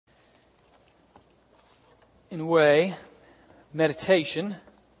In a way, meditation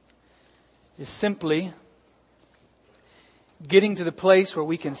is simply getting to the place where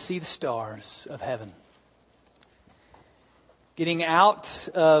we can see the stars of heaven. Getting out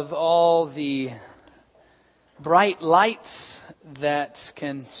of all the bright lights that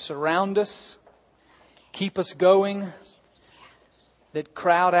can surround us, keep us going, that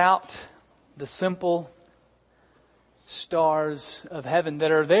crowd out the simple stars of heaven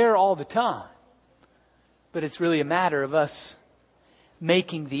that are there all the time. But it's really a matter of us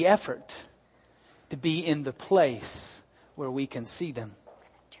making the effort to be in the place where we can see them.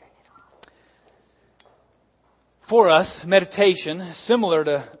 For us, meditation, similar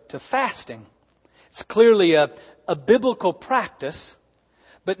to fasting, it's clearly a biblical practice,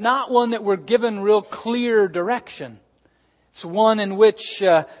 but not one that we're given real clear direction. It's one in which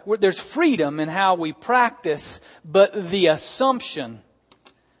there's freedom in how we practice, but the assumption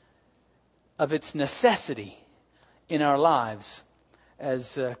of its necessity in our lives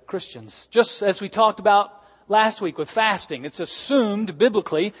as Christians. Just as we talked about last week with fasting, it's assumed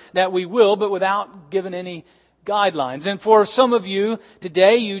biblically that we will, but without giving any guidelines. And for some of you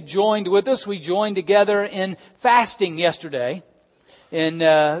today, you joined with us. We joined together in fasting yesterday,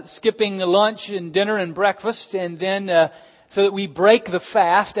 in skipping lunch and dinner and breakfast, and then so that we break the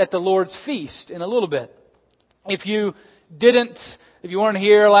fast at the Lord's feast in a little bit. If you weren't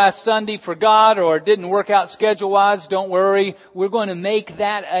here last Sunday, forgot, or it didn't work out schedule-wise, don't worry. We're going to make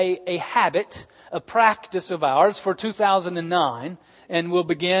that a habit, a practice of ours for 2009, and we'll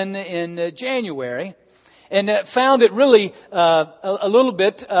begin in January. And found it really a little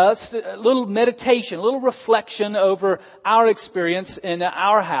meditation, a little reflection over our experience in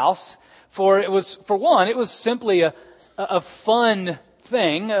our house. It was simply a fun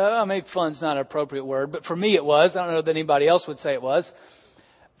thing. Maybe fun's not an appropriate word, but for me it was. I don't know that anybody else would say it was.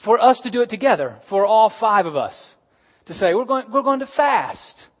 For us to do it together, for all five of us, to say we're going to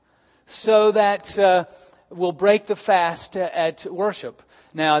fast, so that we'll break the fast at worship.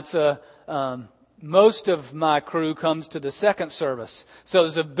 Now it's most of my crew comes to the second service, so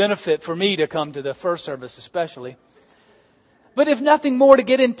there's a benefit for me to come to the first service especially. But if nothing more, to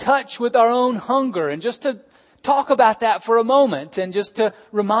get in touch with our own hunger and just to talk about that for a moment, and just to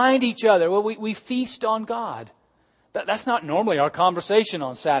remind each other, well, we feast on God. That's not normally our conversation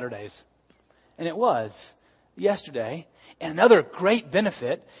on Saturdays. And it was yesterday. And another great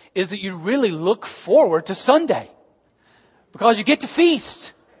benefit is that you really look forward to Sunday, because you get to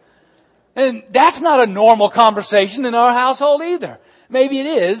feast. And that's not a normal conversation in our household either. Maybe it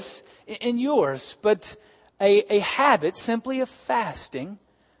is in yours, but a habit simply of fasting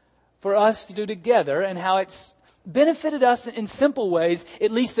for us to do together, and how it's benefited us in simple ways,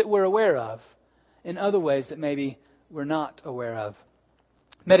 at least that we're aware of, in other ways that maybe we're not aware of.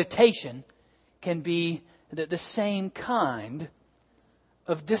 Meditation can be the same kind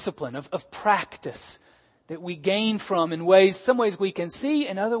of discipline, of practice that we gain from in some ways we can see,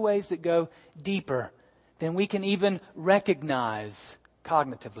 and other ways that go deeper than we can even recognize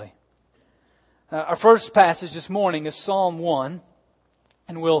cognitively. Our first passage this morning is Psalm 1.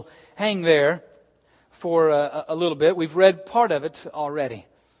 And we'll hang there for a little bit. We've read part of it already.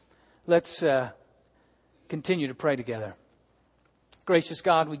 Let's continue to pray together. Gracious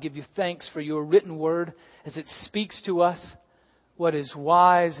God, we give you thanks for your written word as it speaks to us what is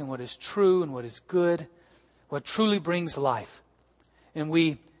wise and what is true and what is good, what truly brings life. And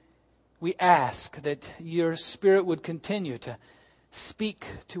we ask that your Spirit would continue to speak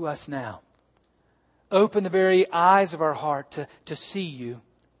to us now. Open the very eyes of our heart to see you,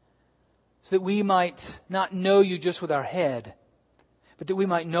 so that we might not know you just with our head, but that we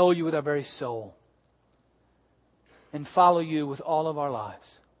might know you with our very soul and follow you with all of our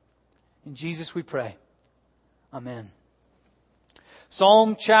lives. In Jesus we pray. Amen.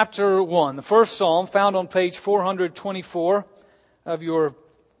 Psalm chapter 1, the first psalm found on page 424 of your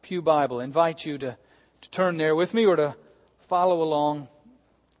pew Bible. I invite you to turn there with me, or to follow along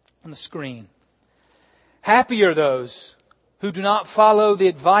on the screen. Happy are those who do not follow the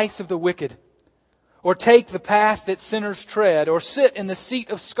advice of the wicked, or take the path that sinners tread, or sit in the seat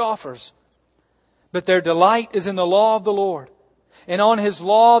of scoffers. But their delight is in the law of the Lord, and on His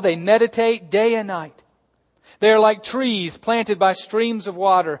law they meditate day and night. They are like trees planted by streams of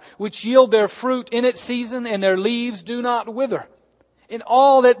water, which yield their fruit in its season, and their leaves do not wither. In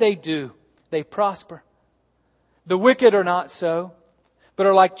all that they do, they prosper. The wicked are not so, but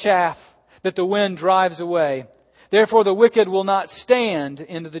are like chaff that the wind drives away. Therefore the wicked will not stand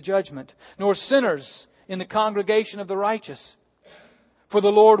into the judgment, nor sinners in the congregation of the righteous. For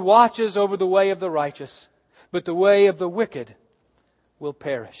the Lord watches over the way of the righteous, but the way of the wicked will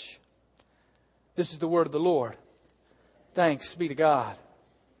perish. This is the word of the Lord. Thanks be to God.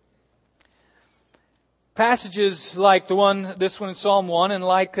 Passages like this one in Psalm 1, and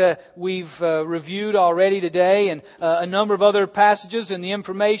like we've reviewed already today, and a number of other passages in the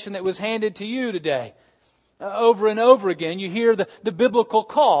information that was handed to you today. Over and over again, you hear the biblical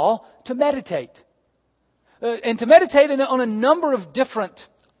call to meditate. And to meditate on a number of different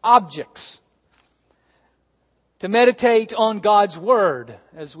objects. To meditate on God's Word,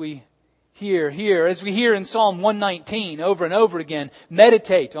 as we hear here, as we hear in Psalm 119 over and over again.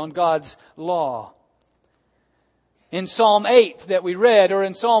 Meditate on God's law. In Psalm 8 that we read, or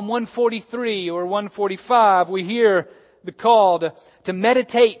in Psalm 143 or 145, we hear the call to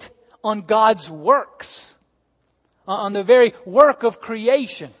meditate on God's works. On the very work of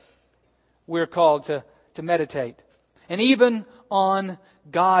creation, we're called to meditate. And even on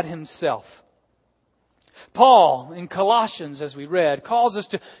God Himself. Paul, in Colossians, as we read, calls us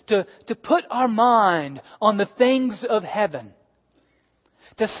to put our mind on the things of heaven.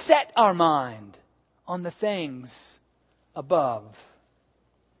 To set our mind on the things above.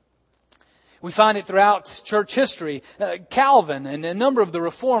 We find it throughout church history. Calvin and a number of the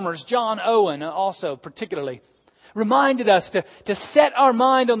reformers, John Owen also particularly, reminded us to set our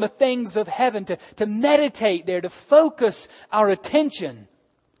mind on the things of heaven, to meditate there, to focus our attention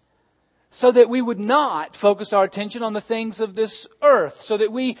so that we would not focus our attention on the things of this earth, so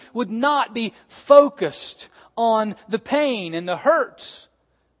that we would not be focused on the pain and the hurt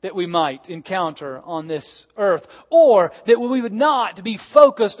that we might encounter on this earth, or that we would not be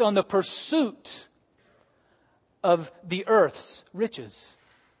focused on the pursuit of the earth's riches.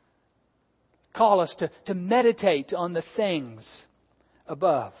 Call us to meditate on the things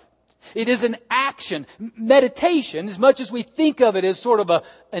above. It is an action. Meditation, as much as we think of it as sort of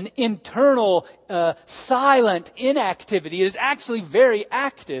an internal, silent inactivity, is actually very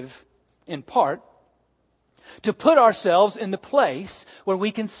active in part. To put ourselves in the place where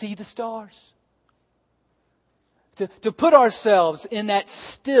we can see the stars. To put ourselves in that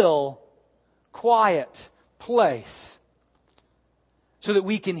still, quiet place so that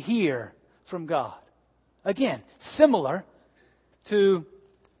we can hear from God. Again, similar to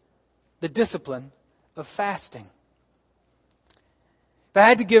the discipline of fasting. If I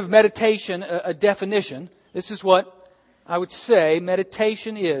had to give meditation a definition, this is what I would say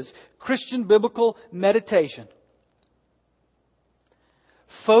meditation is. Christian biblical meditation.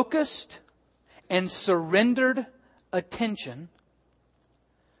 Focused and surrendered attention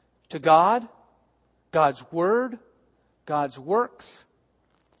to God, God's Word, God's works,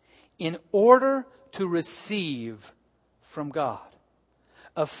 in order to receive from God.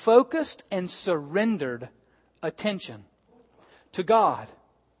 A focused and surrendered attention to God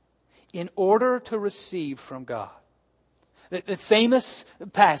in order to receive from God. The famous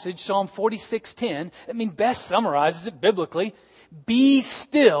passage, Psalm 46:10, best summarizes it biblically. Be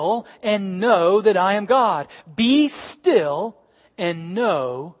still and know that I am God. Be still and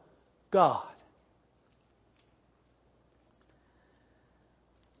know God.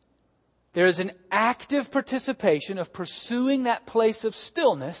 There is an active participation of pursuing that place of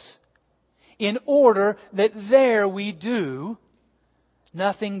stillness in order that there we do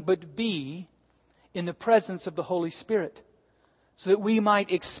nothing but be in the presence of the Holy Spirit. So that we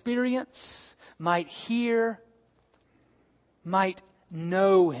might experience, might hear, might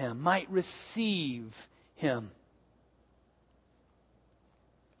know Him, might receive Him.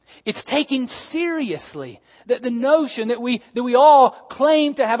 It's taking seriously the notion that we all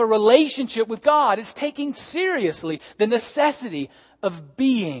claim to have a relationship with God. It's taking seriously the necessity of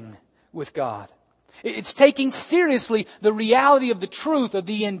being with God. It's taking seriously the reality of the truth of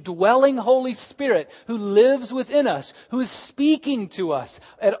the indwelling Holy Spirit who lives within us, who is speaking to us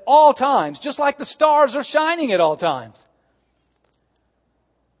at all times, just like the stars are shining at all times.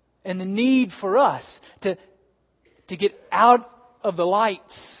 And the need for us to get out of the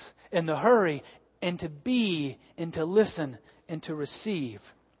lights and the hurry and to be and to listen and to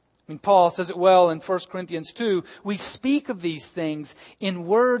receive. Paul says it well in 1 Corinthians 2. We speak of these things in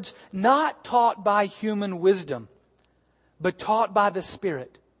words not taught by human wisdom, but taught by the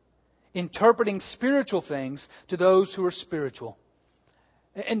Spirit, interpreting spiritual things to those who are spiritual.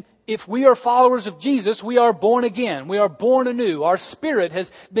 And if we are followers of Jesus, we are born again. We are born anew. Our spirit has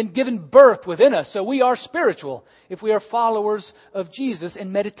been given birth within us, so we are spiritual if we are followers of Jesus.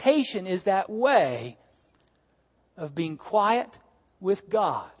 And meditation is that way of being quiet with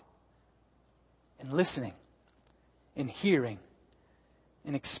God. And listening, and hearing,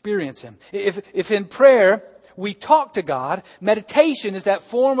 and experience Him. If in prayer we talk to God, meditation is that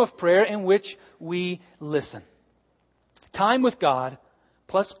form of prayer in which we listen. Time with God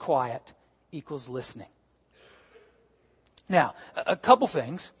plus quiet equals listening. Now, a couple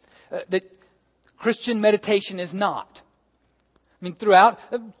things that Christian meditation is not. I mean, throughout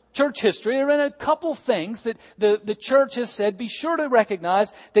church history, there have been a couple things that the church has said, be sure to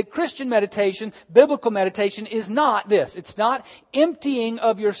recognize that Christian meditation, biblical meditation, is not this. It's not emptying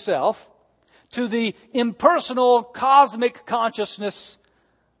of yourself to the impersonal cosmic consciousness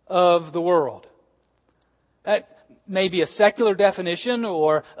of the world. That may be a secular definition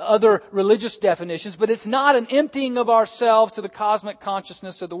or other religious definitions, but it's not an emptying of ourselves to the cosmic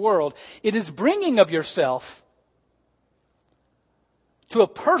consciousness of the world. It is bringing of yourself to a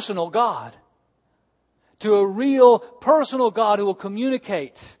personal God, to a real personal God who will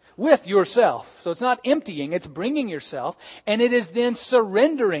communicate with yourself. So it's not emptying, it's bringing yourself, and it is then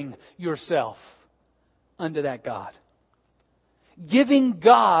surrendering yourself unto that God. Giving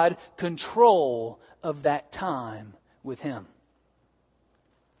God control of that time with Him.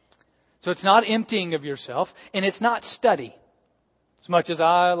 So it's not emptying of yourself, and it's not study. As much as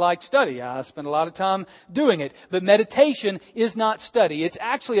I like study, I spend a lot of time doing it. But meditation is not study. It's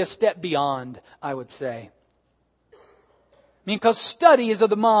actually a step beyond, I would say. I mean, because study is of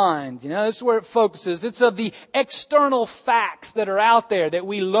the mind. This is where it focuses. It's of the external facts that are out there that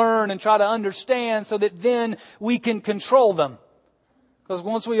we learn and try to understand so that then we can control them. Because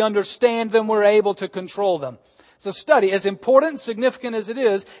once we understand them, we're able to control them. So study, as important and significant as it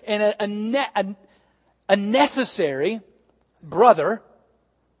is, and a necessary brother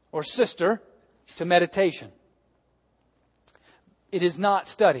or sister to meditation. It is not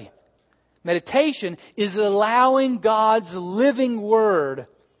study. Meditation is allowing God's living Word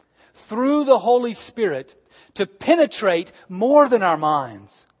through the Holy Spirit to penetrate more than our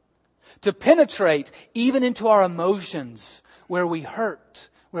minds, to penetrate even into our emotions, where we hurt,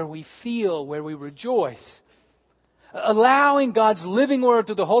 where we feel, where we rejoice. Allowing God's living Word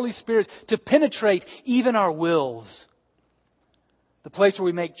through the Holy Spirit to penetrate even our wills, the place where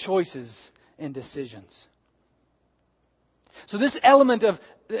we make choices and decisions. So this element of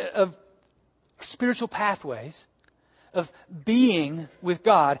spiritual pathways, of being with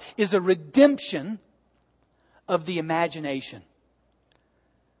God, is a redemption of the imagination.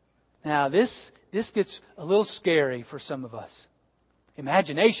 Now this gets a little scary for some of us.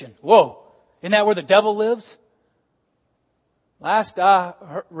 Imagination. Whoa. Isn't that where the devil lives? Last I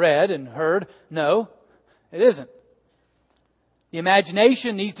read and heard, no, it isn't. The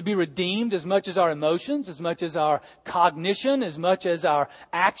imagination needs to be redeemed as much as our emotions, as much as our cognition, as much as our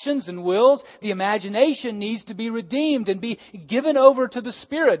actions and wills. The imagination needs to be redeemed and be given over to the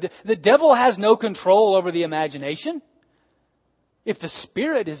Spirit. The devil has no control over the imagination if the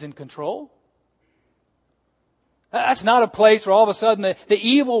Spirit is in control. That's not a place where all of a sudden the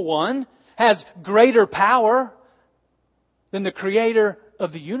evil one has greater power than the Creator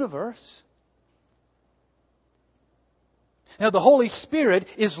of the universe. Now, the Holy Spirit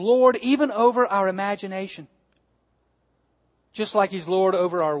is Lord even over our imagination. Just like He's Lord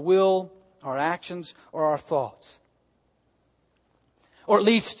over our will, our actions, or our thoughts. Or at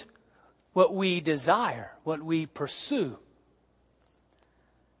least what we desire, what we pursue.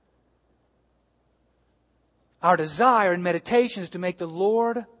 Our desire in meditation is to make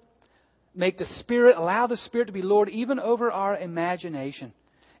allow the Spirit to be Lord even over our imagination.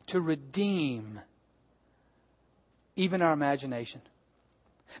 To redeem even our imagination.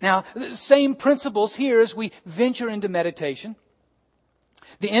 Now, the same principles here as we venture into meditation.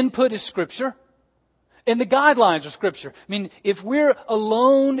 The input is Scripture, and the guidelines are Scripture. I mean, if we're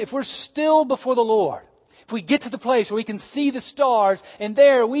alone, if we're still before the Lord, if we get to the place where we can see the stars, and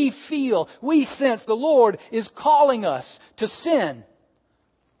there we sense the Lord is calling us to sin.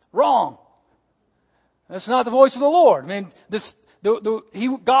 Wrong. That's not the voice of the Lord. I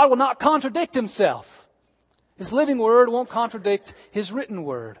mean, God will not contradict Himself. His living Word won't contradict His written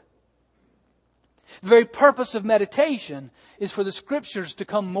Word. The very purpose of meditation is for the Scriptures to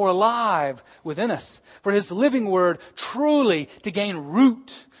come more alive within us. For His living Word truly to gain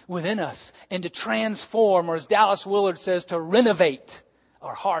root within us and to transform, or as Dallas Willard says, to renovate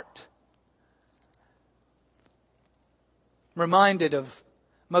our heart. I'm reminded of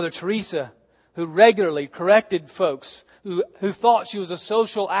Mother Teresa, who regularly corrected folks who thought she was a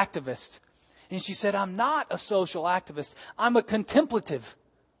social activist. And she said, I'm not a social activist. I'm a contemplative.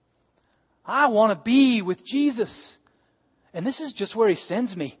 I want to be with Jesus. And this is just where He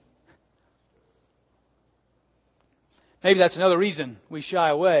sends me. Maybe that's another reason we shy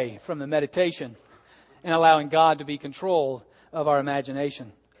away from the meditation and allowing God to be control of our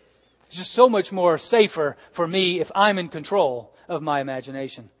imagination. It's just so much more safer for me if I'm in control of my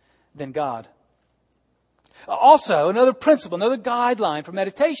imagination than God. Also, another principle, another guideline for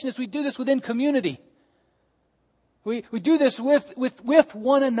meditation is we do this within community. We do this with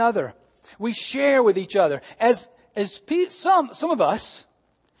one another. We share with each other. Some of us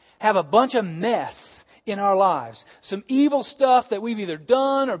have a bunch of mess in our lives. Some evil stuff that we've either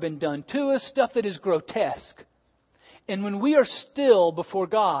done or been done to us, stuff that is grotesque. And when we are still before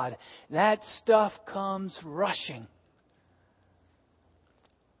God, that stuff comes rushing.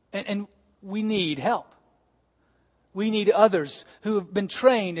 And we need help. We need others who have been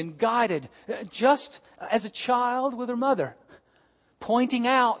trained and guided, just as a child with her mother, pointing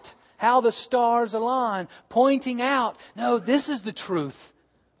out how the stars align, pointing out, no, this is the truth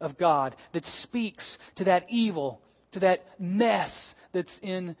of God that speaks to that evil, to that mess that's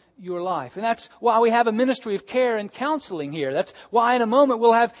in your life. And that's why we have a ministry of care and counseling here. That's why in a moment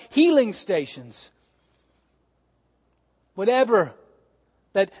we'll have healing stations. Whatever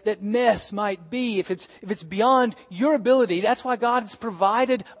that mess might be, if it's beyond your ability, that's why God has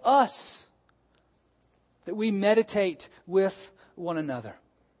provided us, that we meditate with one another.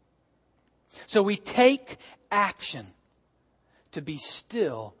 So we take action to be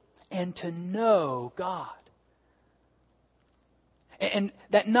still and to know God. And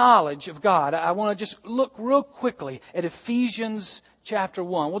that knowledge of God, I want to just look real quickly at Ephesians chapter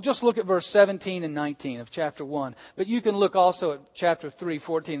 1. We'll just look at verse 17 and 19 of chapter 1. But you can look also at chapter 3,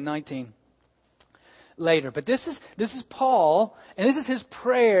 14 and 19 later. But this is Paul, and this is his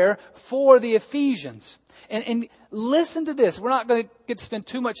prayer for the Ephesians. And listen to this. We're not going to get to spend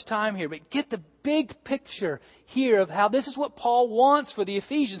too much time here, but get the big picture here of how this is what Paul wants for the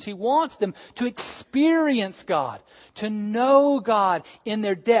Ephesians. He wants them to experience God, to know God in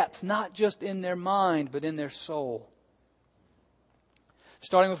their depth, not just in their mind, but in their soul.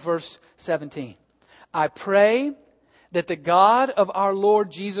 Starting with verse 17. I pray that the God of our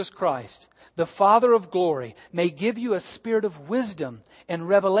Lord Jesus Christ, the Father of glory, may give you a spirit of wisdom and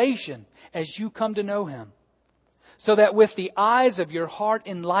revelation as you come to know Him, so that with the eyes of your heart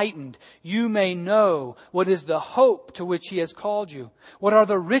enlightened, you may know what is the hope to which He has called you, what are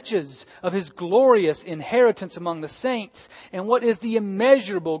the riches of His glorious inheritance among the saints, and what is the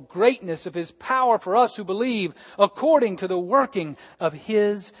immeasurable greatness of His power for us who believe, according to the working of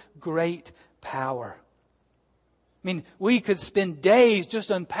His great power. I mean, we could spend days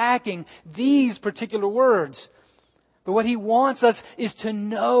just unpacking these particular words. But what he wants us is to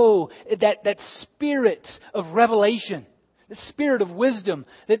know that spirit of revelation, the spirit of wisdom,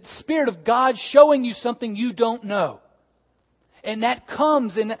 that spirit of God showing you something you don't know. And that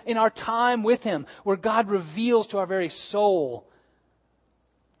comes in our time with Him, where God reveals to our very soul.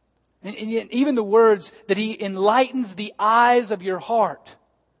 And even the words that He enlightens the eyes of your heart.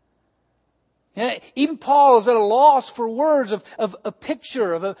 Yeah, even Paul is at a loss for words of a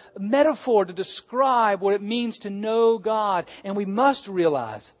picture, of a metaphor to describe what it means to know God. And we must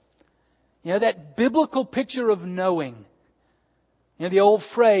realize, that biblical picture of knowing. The old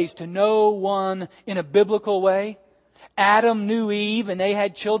phrase, to know one in a biblical way. Adam knew Eve and they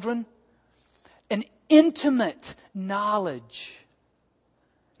had children. An intimate knowledge.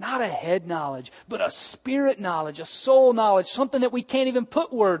 Not a head knowledge, but a spirit knowledge, a soul knowledge, something that we can't even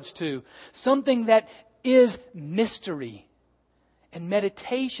put words to. Something that is mystery. And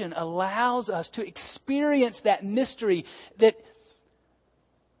meditation allows us to experience that mystery that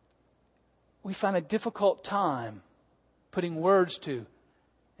we find a difficult time putting words to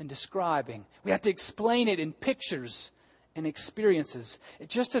and describing. We have to explain it in pictures and experiences,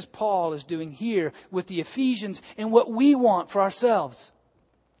 just as Paul is doing here with the Ephesians and what we want for ourselves.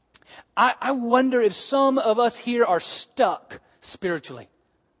 I wonder if some of us here are stuck spiritually.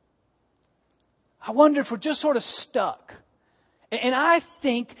 I wonder if we're just sort of stuck. And I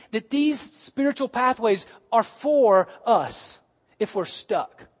think that these spiritual pathways are for us if we're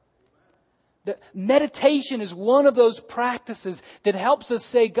stuck. The meditation is one of those practices that helps us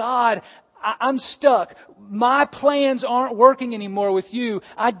say, God, I'm stuck. My plans aren't working anymore with you.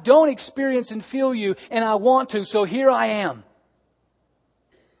 I don't experience and feel you, and I want to, so here I am.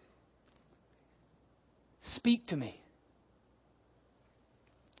 Speak to me.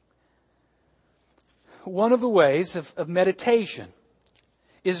 One of the ways of meditation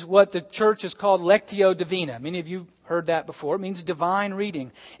is what the church has called Lectio Divina. Many of you heard that before. It means divine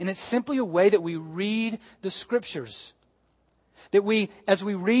reading. And it's simply a way that we read the Scriptures. That as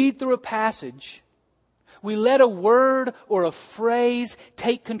we read through a passage, we let a word or a phrase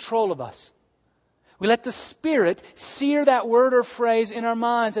take control of us. We let the Spirit sear that word or phrase in our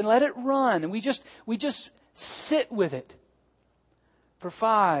minds and let it run. And we just sit with it for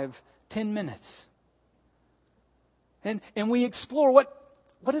 5-10 minutes. And we explore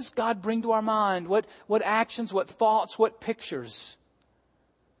What does God bring to our mind? What actions, what thoughts, what pictures?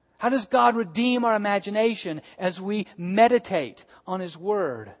 How does God redeem our imagination as we meditate on His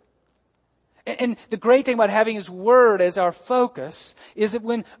Word? And the great thing about having His Word as our focus is that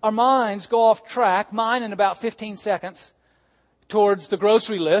when our minds go off track, mine in about 15 seconds, towards the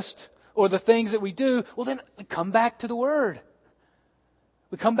grocery list or the things that we do, well then we come back to the Word.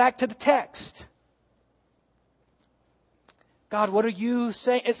 We come back to the text. God, what are you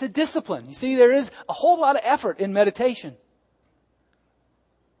saying? It's a discipline. You see, there is a whole lot of effort in meditation.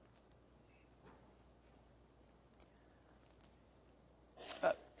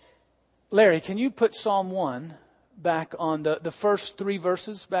 Larry, can you put Psalm 1 back on the first 3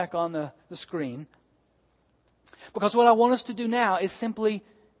 verses back on the screen? Because what I want us to do now is simply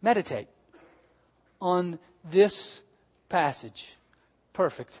meditate on this passage.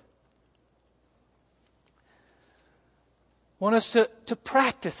 Perfect. I want us to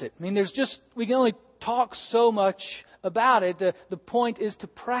practice it. I mean, we can only talk so much about it. The point is to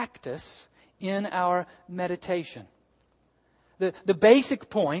practice in our meditation. The basic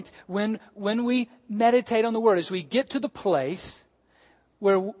point when we meditate on the Word is we get to the place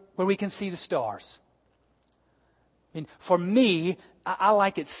where we can see the stars. I mean, for me, I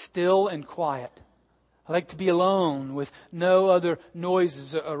like it still and quiet. I like to be alone with no other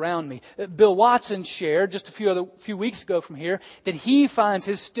noises around me. Bill Watson shared just a few weeks ago from here that he finds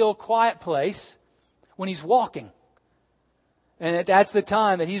his still quiet place when he's walking. And that's the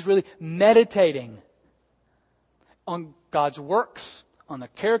time that he's really meditating on God's works, on the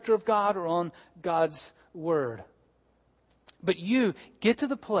character of God, or on God's Word. But you get to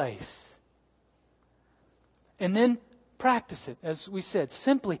the place and then practice it, as we said.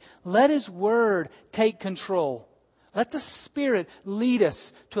 Simply let His Word take control. Let the Spirit lead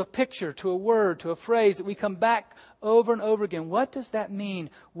us to a picture, to a word, to a phrase that we come back over and over again. What does that mean?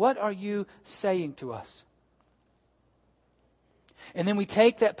 What are you saying to us? And then we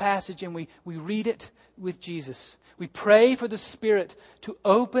take that passage and we read it with Jesus. We pray for the Spirit to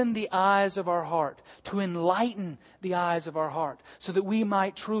open the eyes of our heart, to enlighten the eyes of our heart, so that we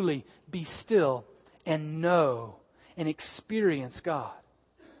might truly be still and know and experience God.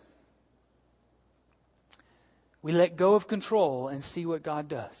 We let go of control and see what God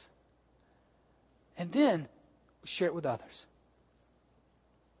does. And then we share it with others.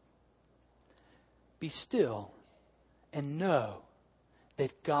 Be still and know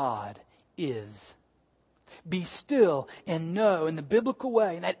that God is. Be still and know in the biblical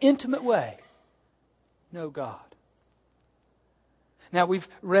way, in that intimate way, know God. Now you've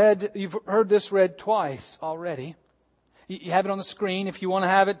heard this read twice already. You have it on the screen. If you want to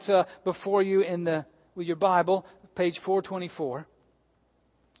have it before you with your Bible, page 424.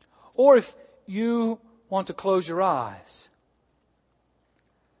 Or if you want to close your eyes,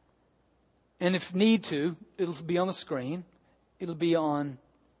 and if need to, it'll be on the screen. It'll be in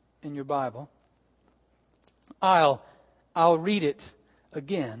your Bible. I'll read it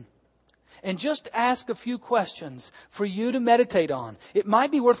again. And just ask a few questions for you to meditate on. It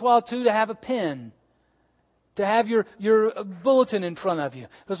might be worthwhile, too, to have a pen, to have your bulletin in front of you.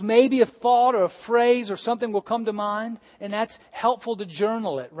 Because maybe a thought or a phrase or something will come to mind, and that's helpful to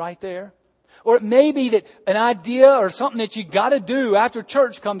journal it right there. Or it may be that an idea or something that you got to do after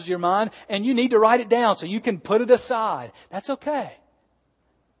church comes to your mind, and you need to write it down so you can put it aside. That's okay.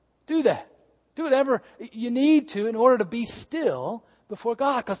 Do that. Do whatever you need to in order to be still before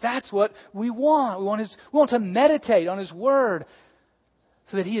God, because that's what we want. We want to meditate on His Word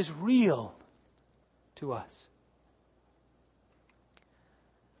so that He is real to us.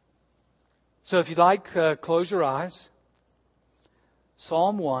 So if you'd like, close your eyes.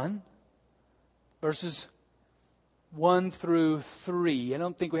 Psalm 1, verses 1 through 3. I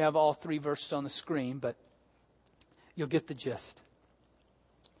don't think we have all 3 verses on the screen, but you'll get the gist.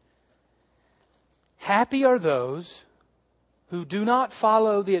 Happy are those who do not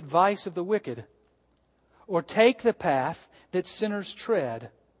follow the advice of the wicked, or take the path that sinners tread,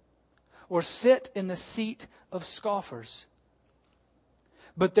 or sit in the seat of scoffers.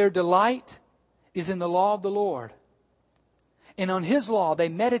 But their delight is in the law of the Lord, and on His law they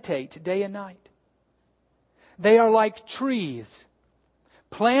meditate day and night. They are like trees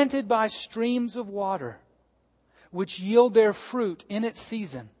planted by streams of water, which yield their fruit in its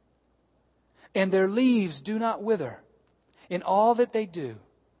season, and their leaves do not wither. In all that they do,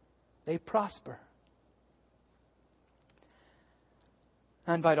 they prosper.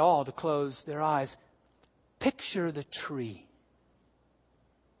 I invite all to close their eyes. Picture the tree.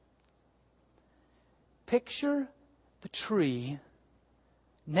 Picture the tree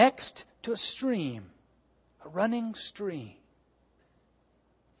next to a stream, a running stream.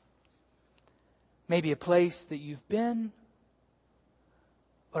 Maybe a place that you've been,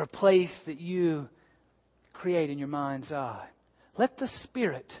 or a place that you create in your mind's eye. Let the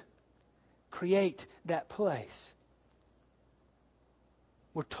Spirit create that place.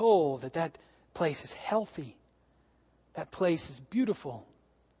 We're told that that place is healthy. That place is beautiful.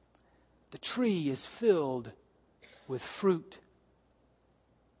 The tree is filled with fruit.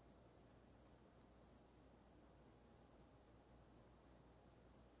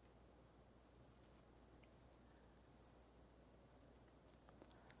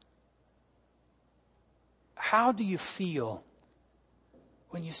 How do you feel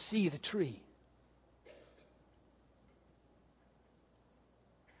when you see the tree?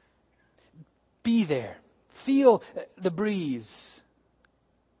 Be there. Feel the breeze.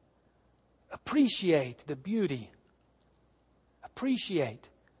 Appreciate the beauty. Appreciate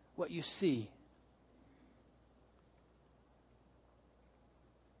what you see.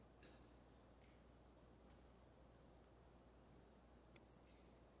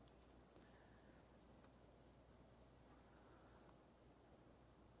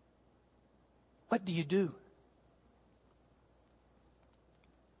 What do you do?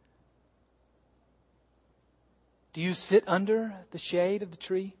 Do you sit under the shade of the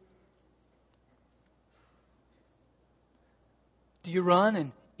tree? Do you run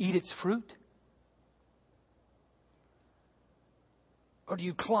and eat its fruit? Or do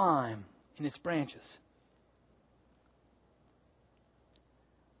you climb in its branches?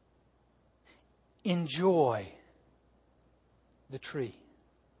 Enjoy the tree.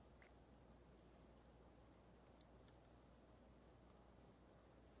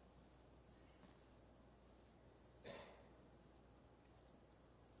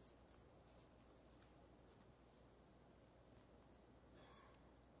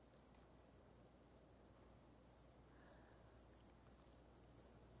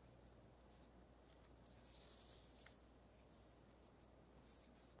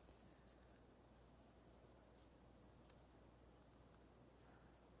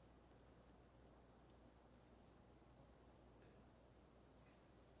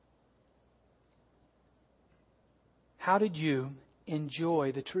 How did you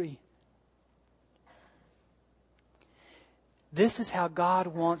enjoy the tree? This is how God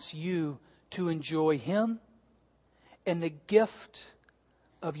wants you to enjoy Him and the gift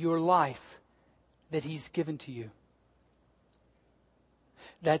of your life that He's given to you.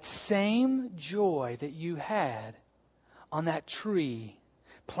 That same joy that you had on that tree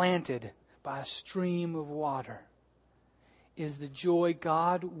planted by a stream of water is the joy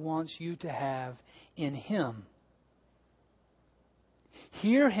God wants you to have in Him.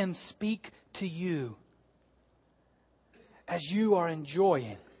 Hear Him speak to you as you are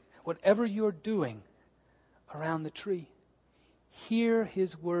enjoying whatever you're doing around the tree. Hear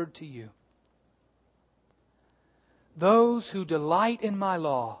His word to you. Those who delight in my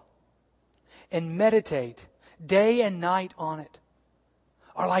law and meditate day and night on it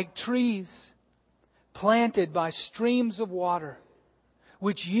are like trees planted by streams of water,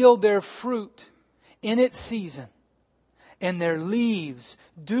 which yield their fruit in its season, and their leaves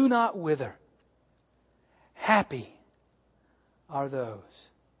do not wither. Happy are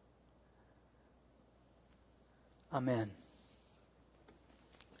those. Amen.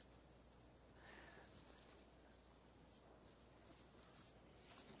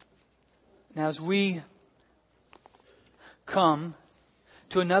 Now, as we come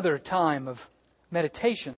to another time of meditation,